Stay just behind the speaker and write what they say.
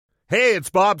Hey, it's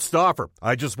Bob Stauffer.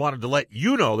 I just wanted to let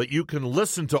you know that you can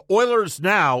listen to Oilers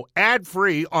Now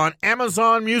ad-free on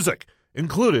Amazon Music,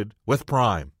 included with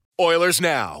Prime. Oilers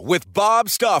Now with Bob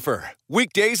Stauffer.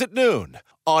 Weekdays at noon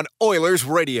on Oilers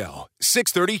Radio,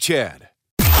 630 CHED.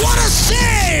 What a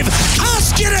save!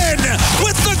 Koskinen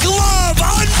with the glove!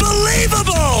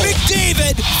 Unbelievable!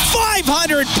 McDavid,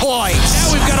 500 points!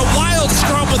 Now we've got a wild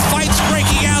scrum with fights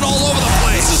breaking out all over the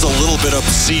place. This is a little bit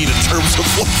obscene in terms of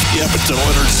what the Edmonton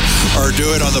Oilers are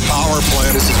doing on the power play.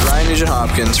 This is Ryan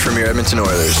Nugent-Hopkins from your Edmonton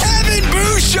Oilers. Evan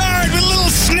Bouchard with a little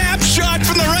snapshot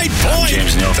from the right point.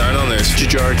 James Neal. There's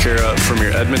Jujhar Khaira from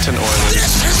your Edmonton Oilers.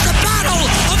 This is the Battle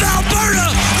of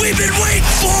Alberta we've been waiting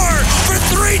for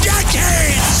 3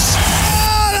 decades.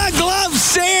 Oh, the glove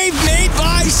save made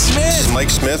by Smith. Mike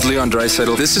Smith, Leon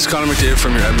Draisaitl. This is Connor McDavid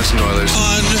from your Edmonton Oilers.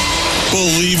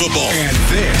 Unbelievable. And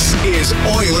this is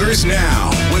Oilers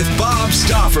Now with Bob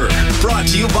Stauffer. Brought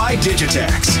to you by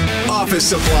Digitex. Office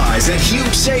supplies at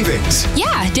huge savings.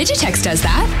 Yeah, Digitex does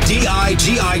that. Digitex.ca.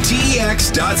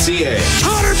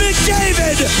 Connor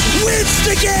McDavid wins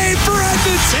the game for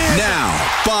Edmonton. Now,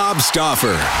 Bob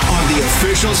Stauffer on the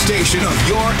official station of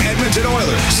your Edmonton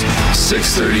Oilers.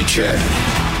 630 CHED.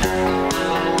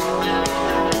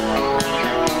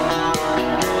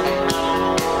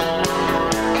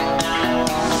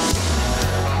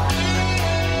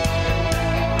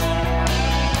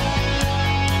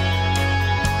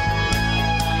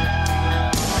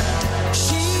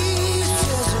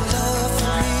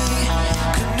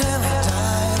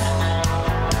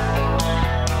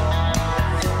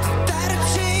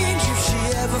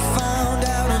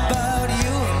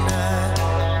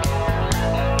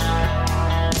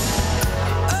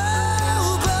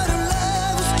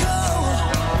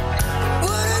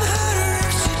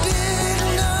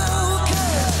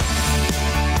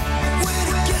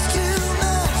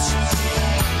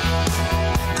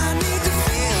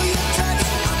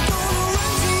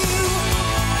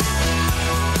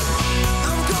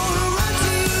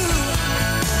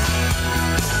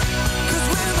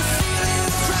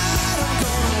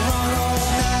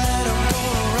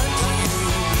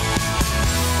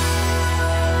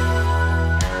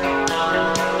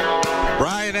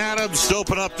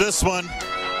 Open up this one.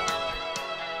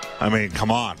 I mean,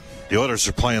 come on. The Oilers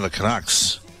are playing the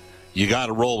Canucks. You got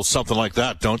to roll with something like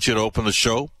that, don't you, to open the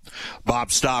show?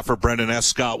 Bob Stauffer, Brendan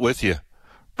Escott with you.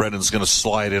 Brendan's going to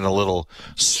slide in a little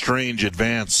strange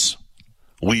advance.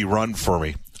 We run for me.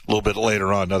 A little bit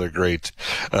later on, another great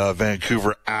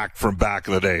Vancouver act from back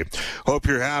in the day. Hope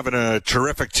you're having a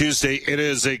terrific Tuesday. It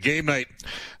is a game night.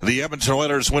 The Edmonton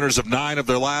Oilers, winners of 9 of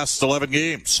their last 11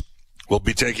 games, will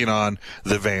be taking on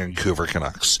the Vancouver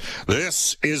Canucks.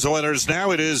 This is Oilers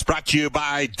Now. It is brought to you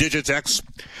by Digitex.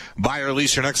 Buy or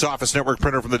lease your next office network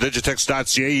printer from the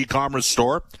Digitex.ca e-commerce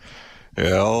store.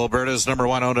 Alberta's number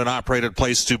 1 owned and operated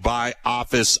place to buy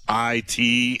office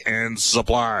IT and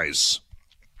supplies.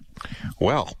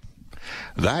 Well,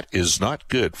 that is not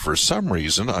good. For some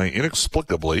reason, I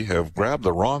inexplicably have grabbed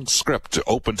the wrong script to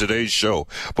open today's show.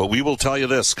 But we will tell you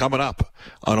this coming up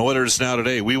on Oilers Now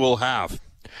today. We will have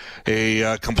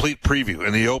a complete preview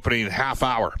in the opening half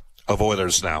hour of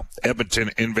Oilers Now. Edmonton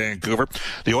in Vancouver.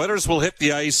 The Oilers will hit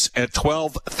the ice at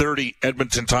 12:30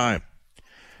 Edmonton time.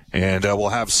 And we'll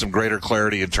have some greater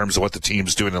clarity in terms of what the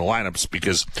team's doing in the lineups,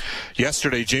 because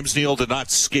yesterday James Neal did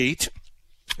not skate,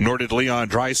 nor did Leon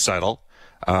Draisaitl.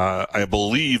 I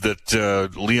believe that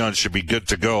Leon should be good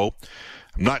to go.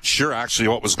 I'm not sure actually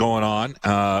what was going on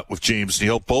with James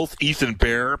Neal. Both Ethan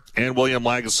Bear and William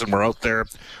Lagesson were out there.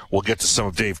 We'll get to some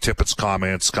of Dave Tippett's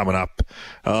comments coming up.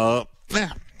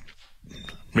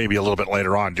 Maybe a little bit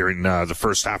later on during the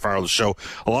first half hour of the show,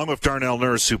 along with Darnell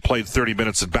Nurse, who played 30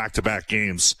 minutes in back-to-back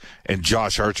games, and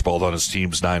Josh Archibald on his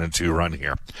team's 9-2 run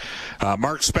here.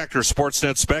 Mark Spector,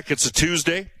 Sportsnet Spec. It's a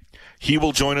Tuesday. He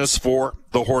will join us for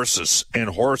the horses and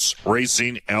horse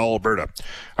racing Alberta.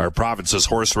 Our province's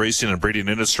horse racing and breeding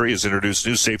industry has introduced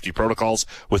new safety protocols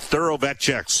with thorough vet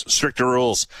checks, stricter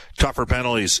rules, tougher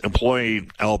penalties,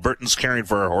 employing Albertans caring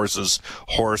for our horses.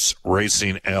 Horse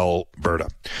racing Alberta.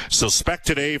 So Spec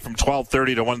today from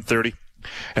 12:30 to 1:30.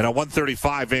 And at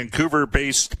 1:35,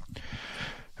 Vancouver-based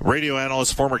radio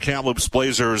analyst, former Kamloops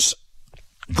Blazers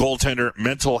goaltender,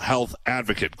 mental health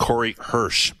advocate Corey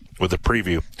Hirsch with a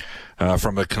preview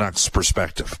from the Canucks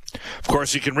perspective. Of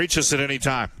course, you can reach us at any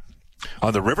time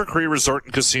on the River Cree Resort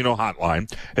and Casino hotline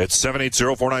at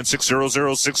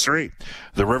 780-496-0063.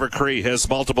 The River Cree has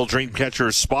multiple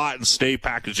Dreamcatcher spa and stay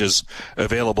packages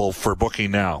available for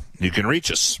booking now. You can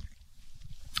reach us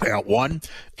at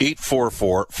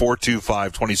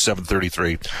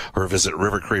 1-844-425-2733 or visit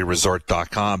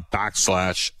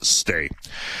rivercreekresort.com/stay.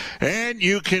 And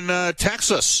you can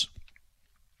text us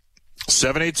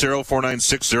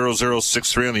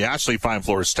 780-496-0063 on the Ashley Fine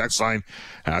Floors text line.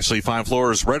 Ashley Fine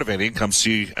Floors renovating. Come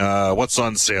see what's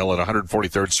on sale at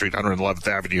 143rd Street, 111th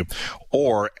Avenue,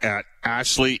 or at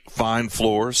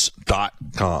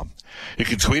ashleyfinefloors.com. You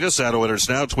can tweet us at Oilers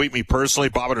Now. Tweet me personally,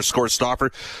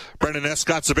 Bob_Stauffer. Brendan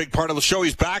Escott's a big part of the show.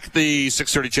 He's back at the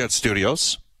 630 Chat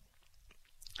Studios,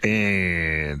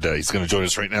 and he's going to join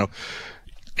us right now.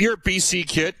 You're a BC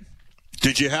kid.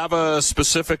 Did you have a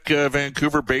specific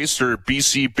Vancouver-based or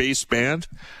BC-based band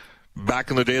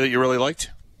back in the day that you really liked?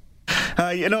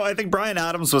 I think Bryan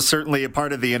Adams was certainly a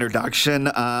part of the introduction.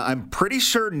 I'm pretty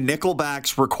sure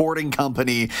Nickelback's recording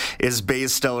company is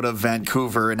based out of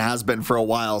Vancouver and has been for a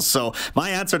while. So my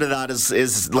answer to that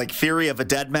is like Theory of a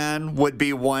Dead Man would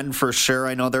be one for sure.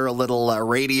 I know they're a little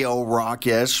radio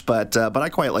rock-ish, but I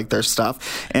quite like their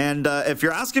stuff. And if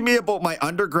you're asking me about my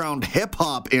underground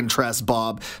hip-hop interest,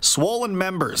 Bob, Swollen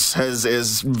Members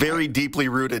is very deeply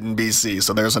rooted in BC.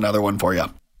 So there's another one for you.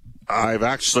 I've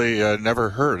actually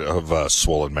never heard of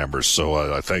Swollen Members,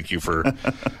 so I thank you for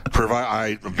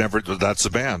providing. I've never. That's a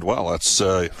band. Well, that's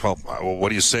what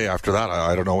do you say after that?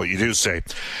 I don't know what you do say.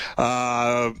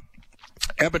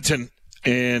 Edmonton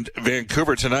and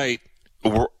Vancouver tonight.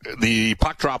 The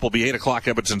puck drop will be 8 o'clock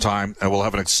Edmonton time, and we'll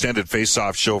have an extended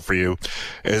face-off show for you.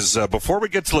 Before we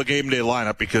get to the game day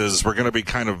lineup, because we're going to be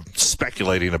kind of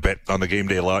speculating a bit on the game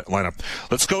day lineup,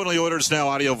 let's go to the Oilers Now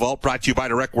Audio Vault, brought to you by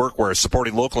Direct Workwear,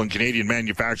 supporting local and Canadian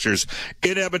manufacturers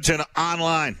in Edmonton,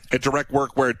 online at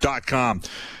directworkwear.com.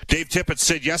 Dave Tippett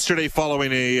said yesterday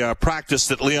following a practice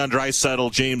that Leon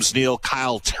Draisaitl, James Neal,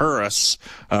 Kyle Turris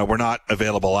were not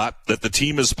available at, that the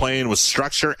team is playing with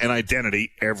structure and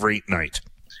identity every night.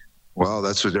 Well,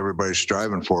 that's what everybody's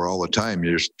striving for all the time.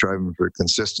 You're striving for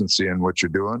consistency in what you're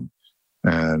doing.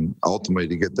 And ultimately,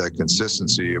 to get that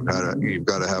consistency, you've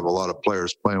got to have a lot of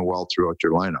players playing well throughout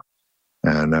your lineup.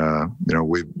 And,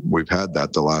 we've had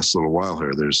that the last little while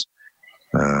here. There's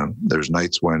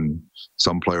nights when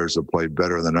some players have played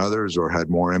better than others or had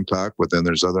more impact, but then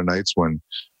there's other nights when,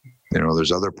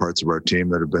 there's other parts of our team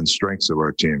that have been strengths of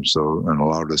our team, and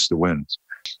allowed us to win.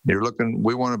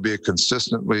 We want to be a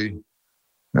consistently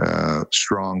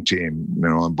strong team,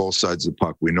 on both sides of the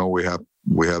puck. We know we have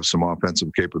some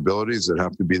offensive capabilities that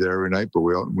have to be there every night, but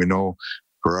we know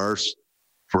for us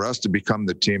to become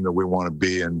the team that we want to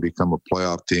be and become a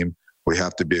playoff team, we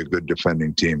have to be a good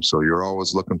defending team. So you're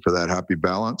always looking for that happy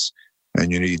balance,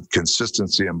 and you need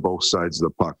consistency on both sides of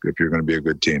the puck if you're going to be a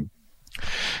good team.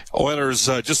 Oilers,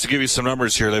 just to give you some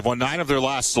numbers here, they've won 9 of their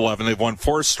last 11. They've won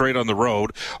 4 straight on the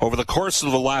road. Over the course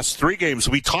of the last 3 games,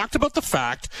 we talked about the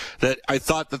fact that I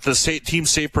thought that the team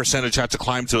save percentage had to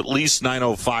climb to at least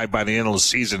 .905 by the end of the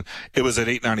season. It was at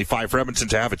 .895 for Edmonton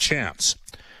to have a chance.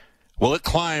 Well, it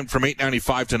climbed from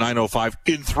 .895 to .905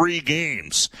 in 3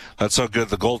 games. That's how good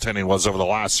the goaltending was over the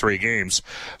last 3 games.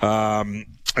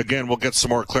 Again, we'll get some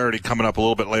more clarity coming up a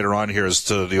little bit later on here as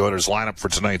to the Oilers lineup for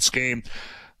tonight's game.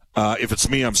 If it's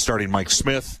me, I'm starting Mike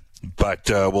Smith, but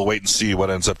we'll wait and see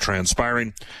what ends up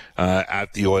transpiring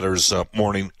at the Oilers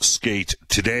morning skate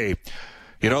today.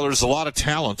 There's a lot of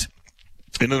talent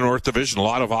in the North Division, a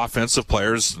lot of offensive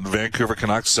players. The Vancouver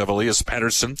Canucks have Elias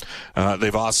Pettersson.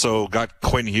 They've also got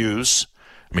Quinn Hughes.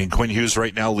 Quinn Hughes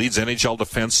right now leads NHL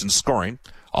defense in scoring,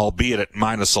 albeit at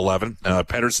 -11.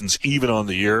 Pettersson's even on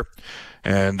the year.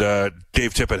 And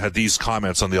Dave Tippett had these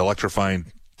comments on the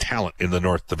electrifying talent in the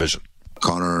North Division.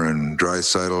 Connor and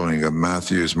Draisaitl, and you got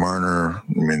Matthews, Marner.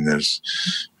 There's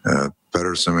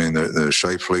Pettersson. There's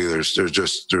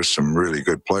Scheifele. There's some really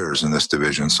good players in this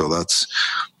division. So that's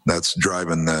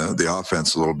driving the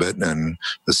offense a little bit. And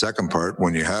the second part,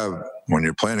 when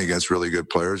you're playing against really good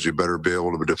players, you better be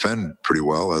able to defend pretty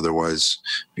well. Otherwise,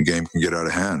 the game can get out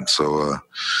of hand. So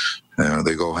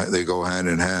they go hand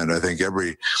in hand. I think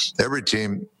every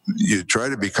team, you try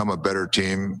to become a better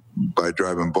team by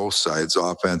driving both sides,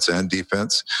 offense and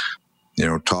defense.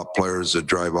 Top players that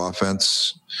drive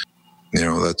offense,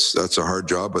 that's a hard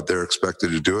job, but they're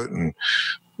expected to do it. And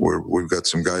we've got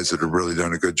some guys that have really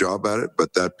done a good job at it.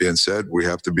 But that being said, we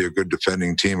have to be a good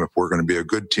defending team. If we're going to be a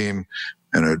good team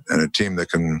and a team that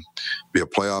can be a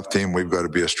playoff team, we've got to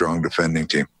be a strong defending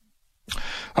team.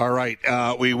 All right.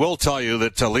 We will tell you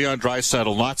that Leon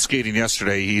Draisaitl not skating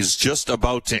yesterday. He's just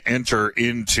about to enter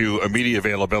into immediate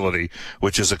availability,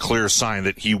 which is a clear sign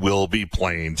that he will be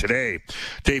playing today.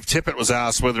 Dave Tippett was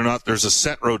asked whether or not there's a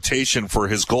set rotation for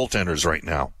his goaltenders right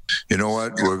now. You know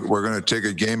what? We're going to take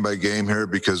it game by game here,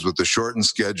 because with the shortened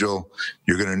schedule,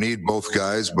 you're going to need both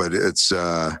guys. But it's,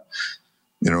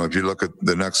 if you look at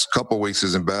the next couple weeks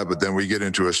isn't bad, but then we get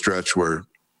into a stretch where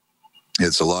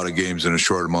it's a lot of games in a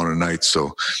short amount of nights.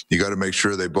 So you got to make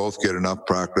sure they both get enough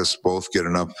practice, both get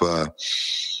enough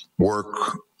work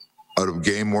out of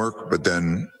game work, but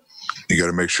then you got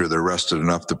to make sure they're rested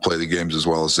enough to play the games as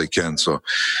well as they can. So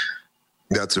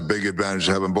that's a big advantage,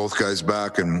 having both guys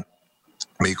back. And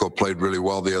Mikko played really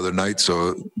well the other night,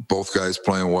 so both guys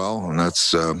playing well, and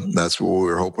that's what we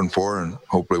were hoping for, and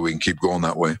hopefully we can keep going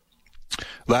that way.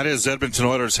 That is Edmonton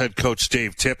Oilers head coach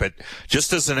Dave Tippett.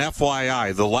 Just as an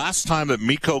FYI, the last time that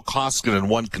Mikko Koskinen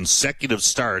won consecutive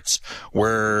starts,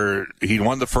 where he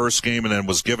won the first game and then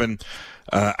was given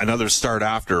another start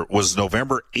after, was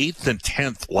November 8th and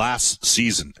 10th last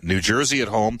season. New Jersey at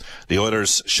home. The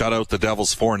Oilers shut out the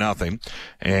Devils 4-0,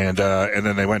 and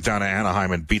then they went down to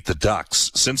Anaheim and beat the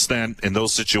Ducks. Since then, in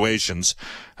those situations,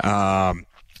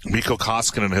 Mikko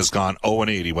Koskinen has gone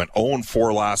 0-8. He went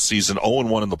 0-4 last season,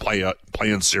 0-1 in the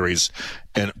play-in series,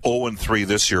 and 0-3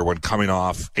 this year when coming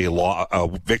off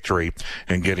a victory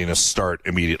and getting a start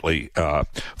immediately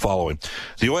following.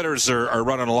 The Oilers are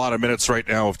running a lot of minutes right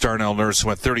now with Darnell Nurse, who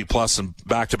went 30-plus in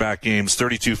back-to-back games,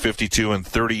 32-52 and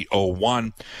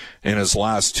 30-01 in his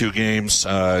last two games,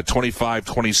 25,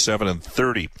 27, and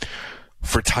 30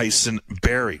 for Tyson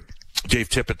Barrie. Dave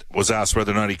Tippett was asked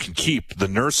whether or not he can keep the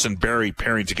Nurse and Barrie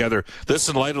pairing together. This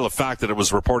in light of the fact that it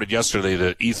was reported yesterday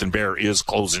that Ethan Bear is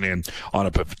closing in on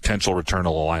a potential return to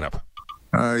the lineup.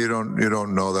 You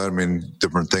don't know that. I mean,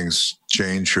 different things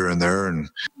change here and there, and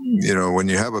when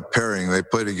you have a pairing, they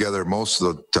play together most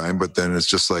of the time. But then it's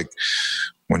just like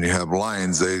when you have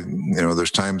lines,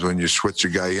 there's times when you switch a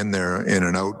guy in there, in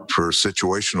and out for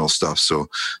situational stuff. So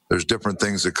there's different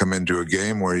things that come into a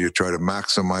game where you try to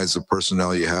maximize the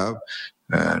personnel you have.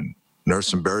 And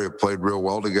Nurse and Barrie have played real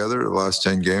well together the last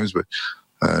 10 games, but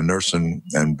Nurse and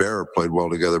Bear played well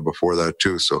together before that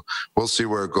too. So we'll see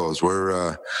where it goes.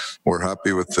 We're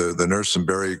happy with the Nurse and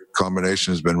Barrie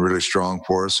combination. Has been really strong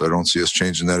for us. I don't see us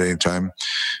changing that anytime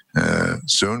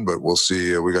soon, but we'll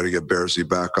see. We got to get Bearsy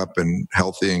back up and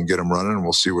healthy and get him running, and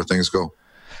we'll see where things go.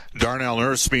 Darnell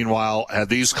Nurse, meanwhile, had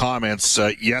these comments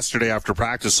yesterday after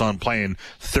practice on playing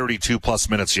 32-plus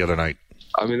minutes the other night.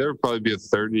 I mean, there would probably be a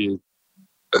 30.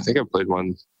 I think I played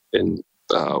one in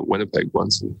Winnipeg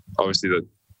once, and obviously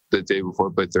the day before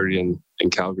I played 30 in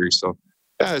Calgary. So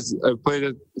yeah, I played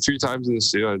it a few times in the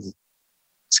studio.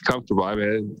 It's comfortable. I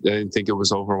mean, I didn't think it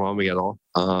was overwhelming at all.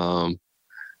 I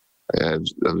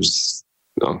was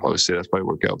obviously that's my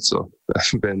workout, so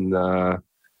it's been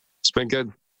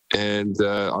good. And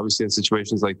obviously in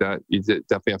situations like that, you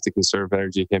definitely have to conserve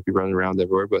energy. You can't be running around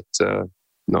everywhere. But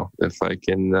if I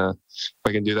can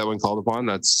do that when called upon,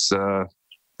 that's something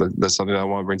that I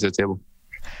want to bring to the table.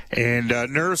 And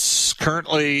Nurse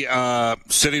currently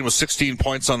sitting with 16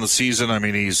 points on the season. I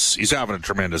mean, he's having a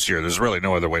tremendous year. There's really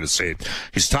no other way to say it.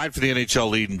 He's tied for the NHL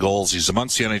lead in goals. He's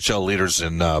amongst the NHL leaders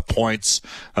in points,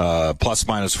 plus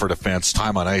minus for defense,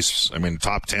 time on ice. I mean,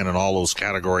 top 10 in all those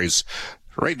categories.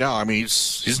 Right now, I mean,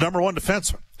 he's number one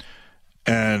defenseman.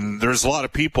 And there's a lot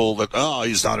of people that,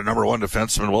 he's not a number one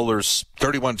defenseman. Well, there's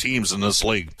 31 teams in this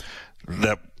league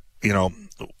that,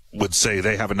 would say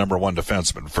they have a number one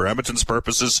defenseman. For Edmonton's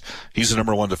purposes, he's a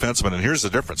number one defenseman. And here's the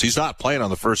difference. He's not playing on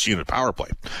the first unit power play.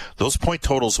 Those point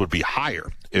totals would be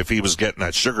higher if he was getting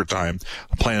that sugar time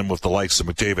playing with the likes of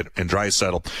McDavid and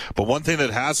Draisaitl. But one thing that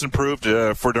has improved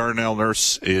for Darnell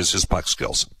Nurse is his puck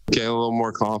skills. Getting a little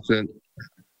more confident.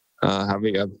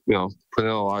 Putting in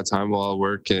a lot of time, a lot of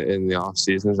work in the off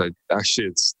seasons.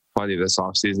 It's funny, this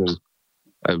off season,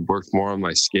 I worked more on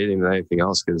my skating than anything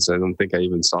else because I don't think I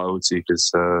even saw OT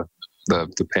because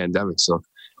the pandemic. So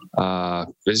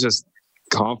it's just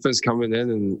confidence coming in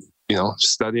and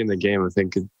studying the game. I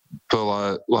think it put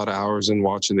a lot of hours in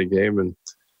watching the game and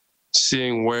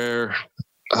seeing where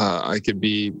I could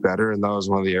be better. And that was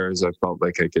one of the areas I felt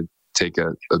like I could take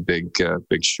a big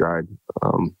stride.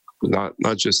 Not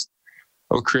just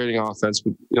creating offense,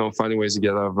 but finding ways to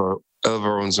get out of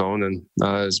our own zone, and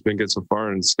it's been good so far,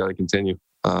 and it's got to continue.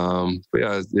 But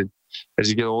yeah, as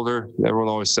you get older, everyone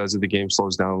always says that the game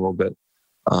slows down a little bit,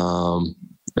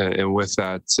 and with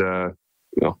that,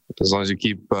 as long as you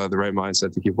keep the right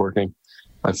mindset to keep working,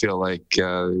 I feel like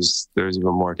there's even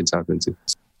more I can tap into.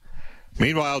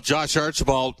 Meanwhile, Josh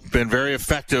Archibald been very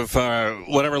effective.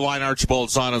 Whatever line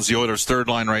Archibald's on is the Oilers' third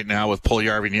line right now with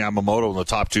Puljujarvi and Yamamoto in the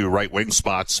top two right wing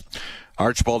spots.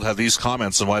 Archibald had these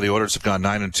comments on why the Oilers have gone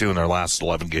 9-2 in their last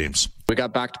 11 games. We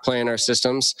got back to playing our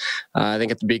systems. I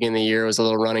think at the beginning of the year it was a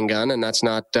little run and gun, and that's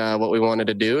not what we wanted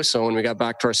to do. So when we got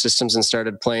back to our systems and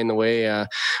started playing the way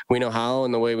we know how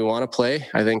and the way we want to play,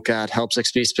 I think that helps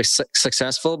us be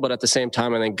successful. But at the same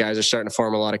time, I think guys are starting to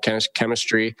form a lot of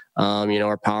chemistry.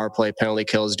 Our power play, penalty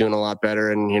kill is doing a lot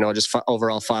better, and just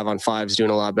overall 5-on-5 is doing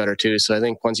a lot better too. So I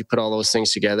think once you put all those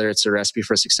things together, it's a recipe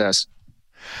for success.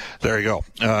 There you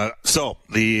go. So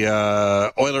the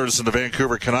Oilers and the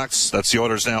Vancouver Canucks, that's the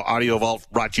Oilers Now Audio Vault,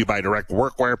 brought to you by Direct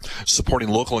Workwear, supporting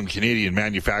local and Canadian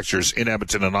manufacturers in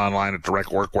Edmonton and online at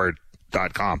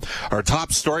directworkwear.com. Our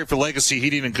top story for Legacy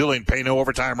Heating and Cooling: pay no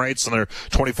overtime rates on their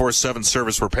 24/7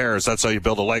 service repairs. That's how you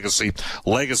build a legacy.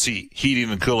 Legacy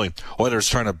Heating and Cooling. Oilers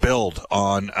trying to build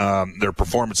on their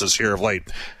performances here of late.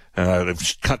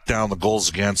 They've cut down the goals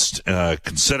against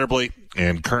considerably,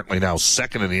 and currently now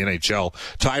second in the NHL,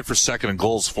 tied for second in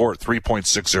goals for at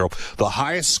 3.60. The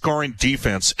highest scoring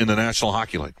defense in the National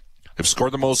Hockey League. They've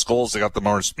scored the most goals. They got the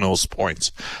most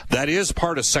points. That is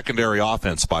part of secondary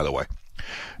offense, by the way.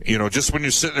 Just when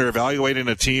you're sitting there evaluating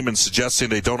a team and suggesting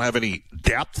they don't have any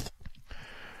depth,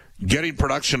 getting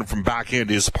production from back end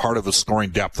is part of the scoring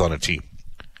depth on a team.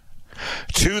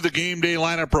 To the Game Day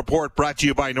Lineup Report, brought to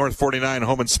you by North 49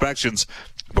 Home Inspections.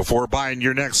 Before buying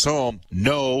your next home,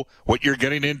 know what you're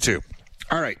getting into.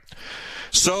 All right.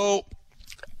 So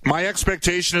my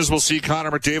expectation is we'll see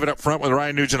Connor McDavid up front with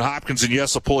Ryan Nugent-Hopkins and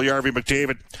Jesse Puljujarvi.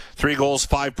 McDavid, 3 goals,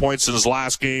 5 points in his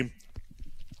last game.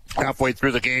 Halfway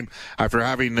through the game, after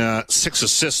having 6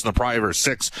 assists in the prior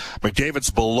 6, McDavid's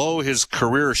below his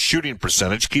career shooting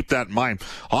percentage. Keep that in mind.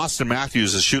 Austin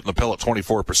Matthews is shooting the pill at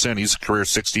 24%. He's a career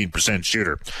 16%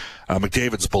 shooter.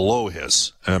 McDavid's below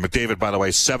his. McDavid, by the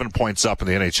way, 7 points up in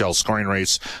the NHL scoring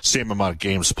race. Same amount of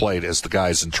games played as the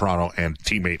guys in Toronto and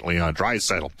teammate Leon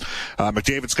Draisaitl.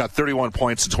 McDavid's got 31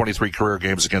 points in 23 career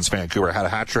games against Vancouver. Had a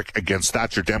hat trick against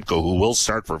Thatcher Demko, who will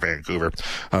start for Vancouver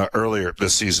earlier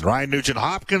this season. Ryan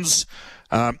Nugent-Hopkins.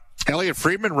 Elliot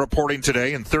Friedman reporting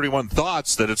today in 31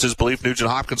 Thoughts that it's his belief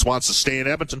Nugent-Hopkins wants to stay in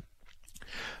Edmonton.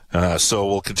 So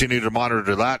we'll continue to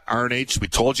monitor that. RNH, we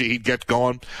told you he'd get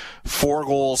going. 4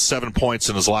 goals, 7 points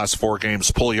in his last 4 games.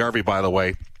 Puljujarvi, by the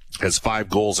way, has 5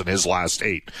 goals in his last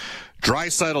 8.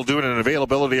 Draisaitl doing an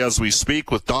availability as we speak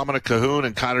with Dominic Cahoon,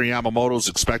 and Connor Yamamoto is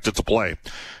expected to play.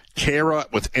 Kara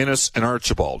with Ennis and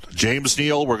Archibald. James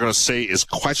Neal, we're going to say, is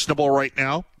questionable right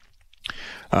now.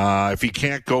 If he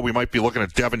can't go, we might be looking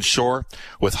at Devon Shore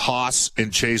with Haas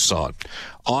and Chason.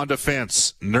 On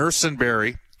defense, Nurse and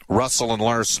Barry, Russell and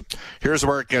Larson. Here's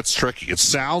where it gets tricky. It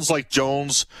sounds like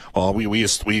Jones. Well, we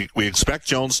expect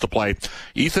Jones to play.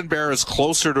 Ethan Bear is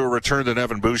closer to a return than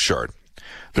Evan Bouchard.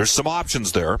 There's some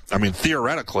options there. I mean,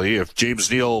 theoretically, if James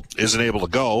Neal isn't able to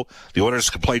go, the Oilers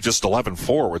could play just 11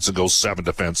 forwards and go 7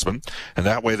 defensemen, and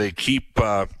that way they keep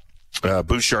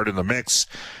Bouchard in the mix,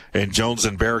 and Jones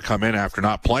and Bear come in after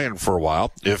not playing for a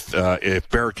while. If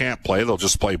Bear can't play, they'll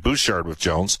just play Bouchard with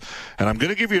Jones. And I'm going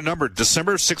to give you a number,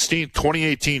 December 16th,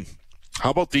 2018. How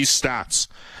about these stats?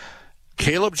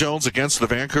 Caleb Jones against the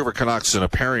Vancouver Canucks in a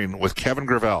pairing with Kevin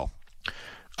Gravel.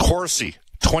 Corsi,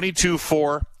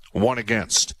 22-4, 1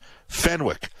 against.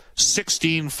 Fenwick,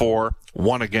 16-4,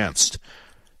 1 against.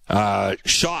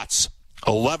 Shots,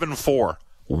 11-4,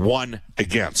 1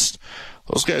 against.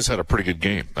 Those guys had a pretty good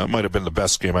game. That might have been the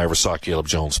best game I ever saw Caleb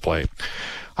Jones play.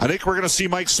 I think we're going to see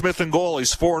Mike Smith in goal.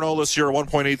 He's 4-0 this year,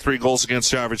 1.83 goals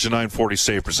against average, and .940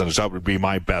 save percentage. That would be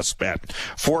my best bet.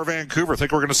 For Vancouver, I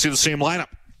think we're going to see the same lineup.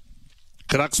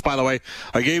 Canucks, by the way,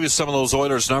 I gave you some of those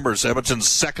Oilers numbers. Edmonton's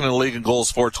second in the league in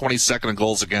goals for, 22nd in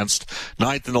goals against,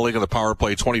 9th in the league in the power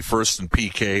play, 21st in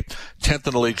PK, 10th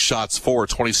in the league shots for,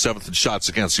 27th in shots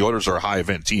against. The Oilers are a high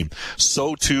event team.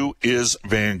 So too is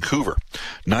Vancouver.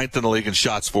 9th in the league in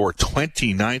shots for,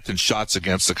 29th in shots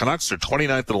against. The Canucks are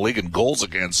 29th in the league in goals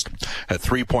against at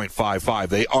 3.55.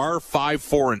 They are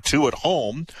 5-4-2 at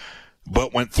home,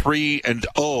 but went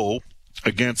 3-0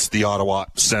 against the Ottawa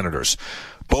Senators.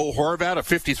 Bo Horvat, a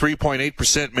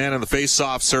 53.8% man in the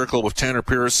face-off circle with Tanner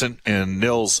Pearson and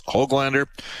Nils Höglander.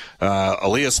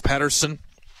 Elias Pettersson,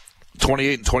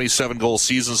 28 and 27 goal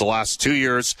seasons the last 2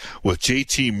 years with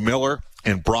JT Miller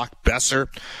and Brock Besser.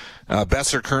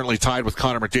 Besser currently tied with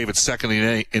Connor McDavid second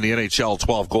in the NHL,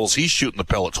 12 goals. He's shooting the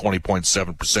pill at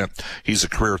 20.7%. He's a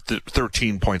career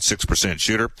 13.6%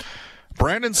 shooter.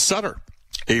 Brandon Sutter,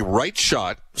 a right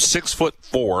shot,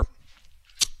 6'4",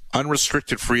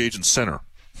 unrestricted free agent center.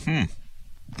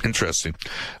 Interesting.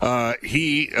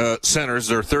 He centers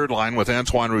their third line with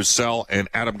Antoine Roussel and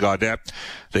Adam Gaudette.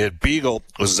 They had Beagle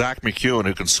with Zach McEwen,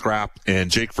 who can scrap,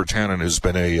 and Jake Virtanen, who's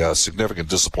been a significant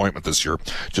disappointment this year.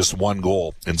 Just 1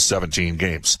 goal in 17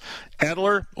 games.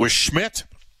 Edler with Schmidt.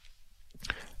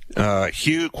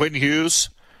 Quinn Hughes,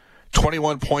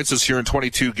 21 points this year in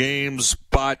 22 games,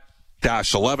 but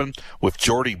 -11 with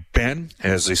Jordy Ben,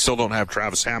 as they still don't have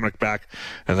Travis Hamonic back,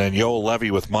 and then Yoel Levy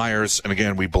with Myers. And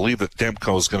again, we believe that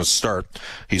Demko is going to start.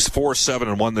 He's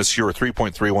 4-7-1 this year, with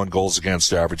 3.31 goals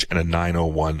against average and a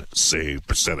 .901 save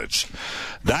percentage.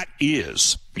 That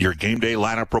is your game day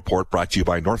lineup report, brought to you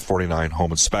by North 49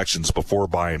 Home Inspections. Before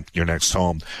buying your next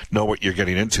home, know what you're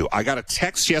getting into. I got a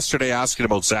text yesterday asking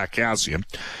about Zach Kassian.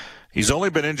 He's only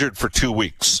been injured for 2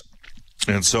 weeks.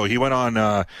 And so he went on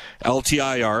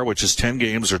LTIR, which is 10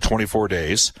 games or 24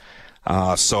 days.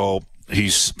 So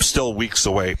he's still weeks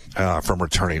away from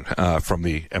returning from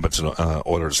the Edmonton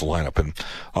Oilers lineup. And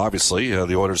obviously,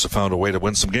 the Oilers have found a way to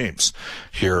win some games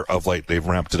here of late. They've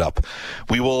ramped it up.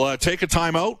 We will take a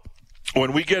timeout.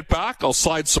 When we get back, I'll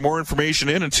slide some more information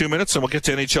in 2 minutes, and we'll get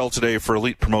to NHL Today for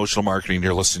Elite Promotional Marketing.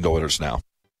 You're listening to Oilers Now.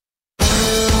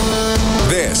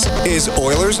 This is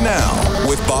Oilers Now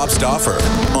with Bob Stauffer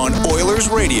on Oilers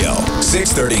Radio,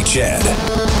 630 CHED.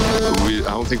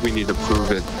 I don't think we need to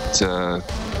prove it to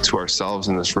ourselves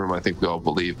in this room. I think we all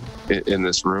believe in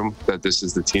this room that this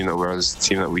is the team that we're, this is the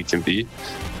team that we can be.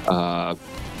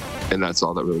 And that's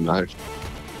all that really matters.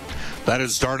 That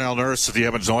is Darnell Nurse of the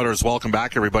Edmonton Oilers. Welcome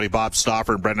back, everybody. Bob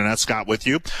Stauffer and Brendan Escott with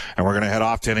you. And we're going to head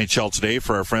off to NHL Today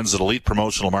for our friends at Elite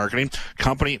Promotional Marketing.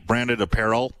 Company branded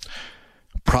apparel,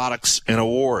 products, and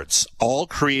awards, all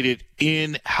created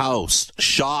in-house.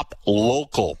 Shop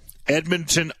local.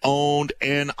 Edmonton owned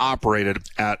and operated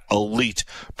at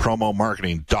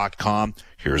ElitePromoMarketing.com.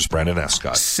 Here's Brendan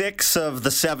Escott. 6 of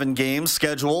the 7 games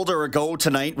scheduled are a go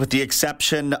tonight, with the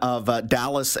exception of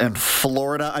Dallas and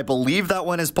Florida. I believe that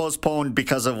one is postponed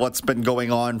because of what's been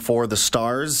going on for the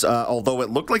Stars, although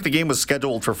it looked like the game was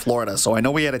scheduled for Florida. So I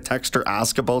know we had a texter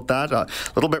ask about that. A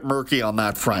little bit murky on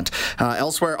that front.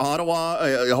 Elsewhere, Ottawa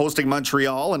hosting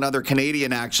Montreal, another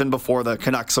Canadian action before the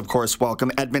Canucks, of course,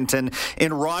 welcome Edmonton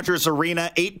in Rogers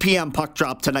Arena. 8 p.m. puck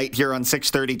drop tonight here on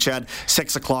 630 CHED,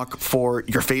 6 o'clock for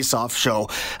your face-off show.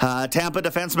 Tampa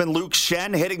defenseman Luke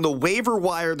Schenn hitting the waiver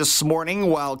wire this morning,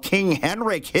 while King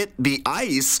Henrik hit the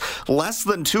ice less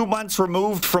than 2 months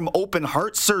removed from open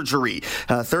heart surgery.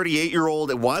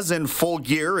 38-year-old was in full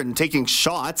gear and taking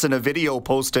shots in a video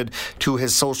posted to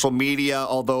his social media,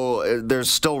 although there's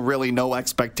still really no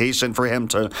expectation for him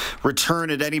to return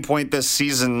at any point this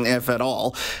season, if at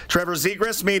all. Trevor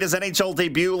Zegras made his NHL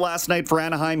debut last night for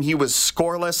Anaheim. He was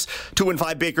scoreless.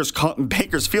 2-5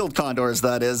 Bakersfield Condors,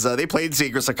 that is. They played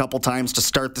Zegras a couple times to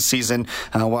start the season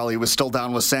while he was still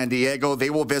down with San Diego. They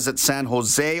will visit San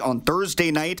Jose on Thursday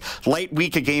night. Light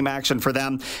week of game action for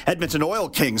them. Edmonton Oil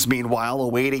Kings, meanwhile,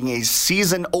 awaiting a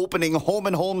season-opening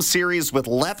home-and-home series with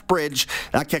Lethbridge.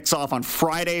 That kicks off on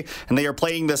Friday, and they are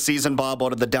playing this season, Bob,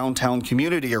 out of the downtown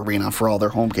community arena for all their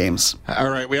home games. All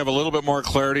right, we have a little bit more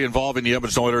clarity involving the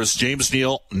Edmonton Oilers. James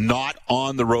Neal not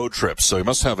on the road trip, so he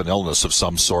must have an illness of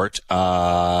some sort.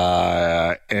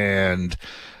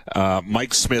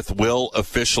 Mike Smith will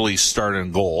officially start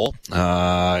in goal.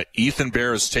 Ethan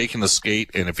Bear is taking the skate,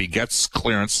 and if he gets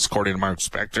clearance, according to Mark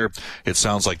Spector, it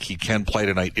sounds like he can play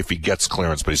tonight if he gets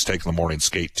clearance, but he's taking the morning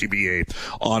skate. TBA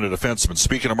on a defenseman.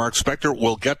 Speaking of Mark Spector,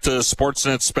 we'll get to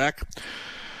Sportsnet Spec,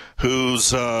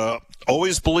 who's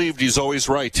always believed he's always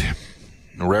right.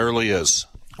 Rarely is.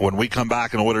 When we come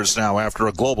back in Oilers Now after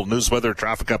a global news weather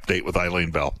traffic update with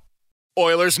Eileen Bell.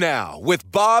 Oilers Now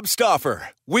with Bob Stauffer.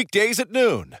 Weekdays at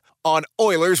noon on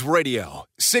Oilers Radio,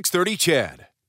 630 CHED.